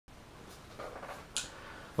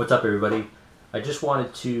What's up, everybody? I just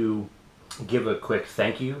wanted to give a quick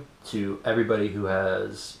thank you to everybody who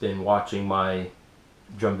has been watching my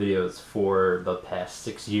drum videos for the past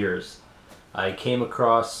 6 years. I came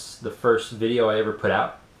across the first video I ever put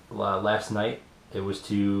out last night. It was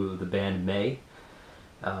to the band May,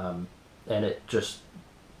 and it just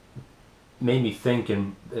made me think,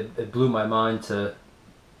 and it blew my mind to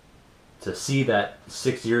see that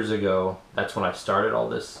 6 years ago, that's when I started all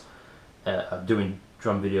this, doing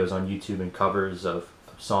drum videos on YouTube and covers of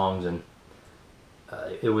songs, and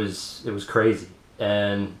it was crazy.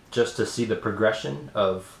 And just to see the progression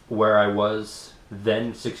of where I was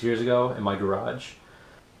then 6 years ago in my garage,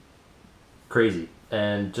 crazy.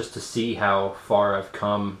 And just to see how far I've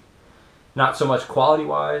come, not so much quality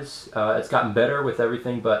wise, it's gotten better with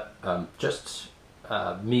everything, but just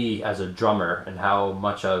me as a drummer and how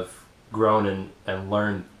much I've grown and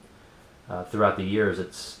learned throughout the years.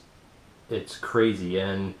 It's crazy,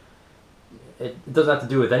 and it doesn't have to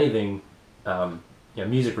do with anything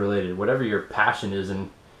music related. Whatever your passion is, and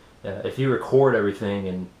if you record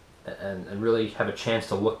everything and really have a chance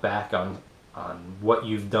to look back on what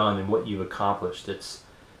you've done and what you've accomplished, it's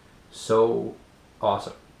so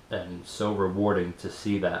awesome and so rewarding to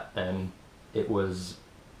see that. And it was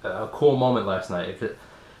a cool moment last night.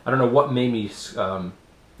 I don't know what made me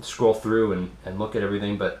scroll through and look at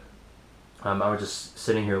everything, but I was just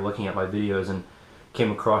sitting here looking at my videos and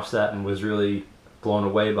came across that and was really blown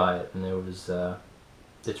away by it. And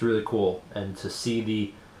it's really cool. And to see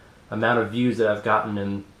the amount of views that I've gotten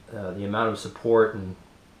and the amount of support and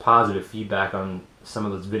positive feedback on some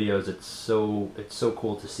of those videos, it's so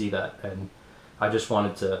cool to see that. And I just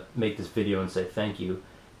wanted to make this video and say thank you.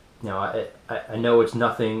 Now, I know it's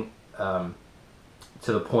nothing to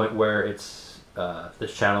the point where it's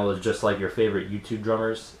this channel is just like your favorite YouTube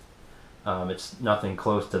drummers. It's nothing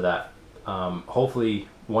close to that. Hopefully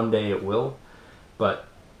one day it will, but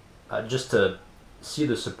just to see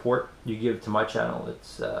the support you give to my channel,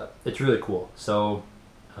 it's really cool. So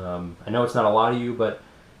I know it's not a lot of you, but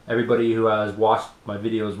everybody who has watched my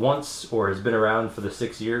videos once or has been around for the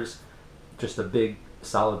 6 years, just a big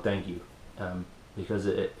solid thank you, because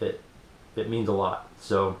it means a lot.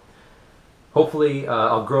 So hopefully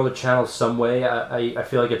I'll grow the channel some way. I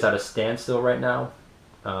feel like it's at a standstill right now.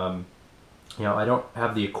 I don't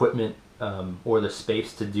have the equipment or the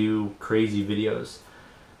space to do crazy videos.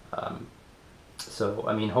 So,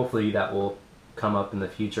 I mean, hopefully that will come up in the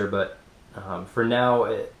future. But for now,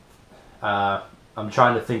 I'm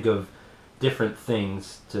trying to think of different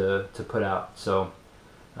things to put out. So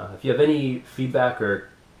if you have any feedback or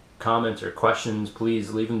comments or questions,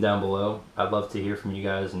 please leave them down below. I'd love to hear from you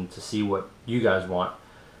guys and to see what you guys want.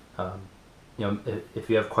 If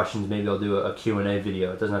you have questions, maybe I'll do a Q&A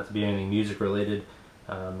video. It doesn't have to be anything music related.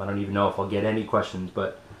 I don't even know if I'll get any questions,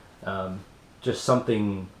 but just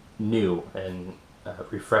something new and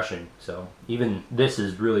refreshing. So even this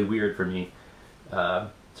is really weird for me.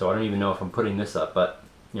 So I don't even know if I'm putting this up, but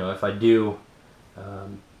if I do,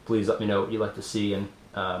 please let me know what you'd like to see, and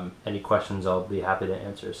any questions I'll be happy to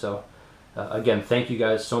answer. So again, thank you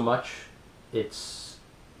guys so much. It's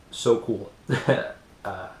so cool.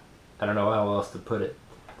 I don't know how else to put it.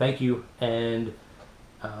 Thank you, and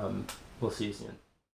we'll see you soon.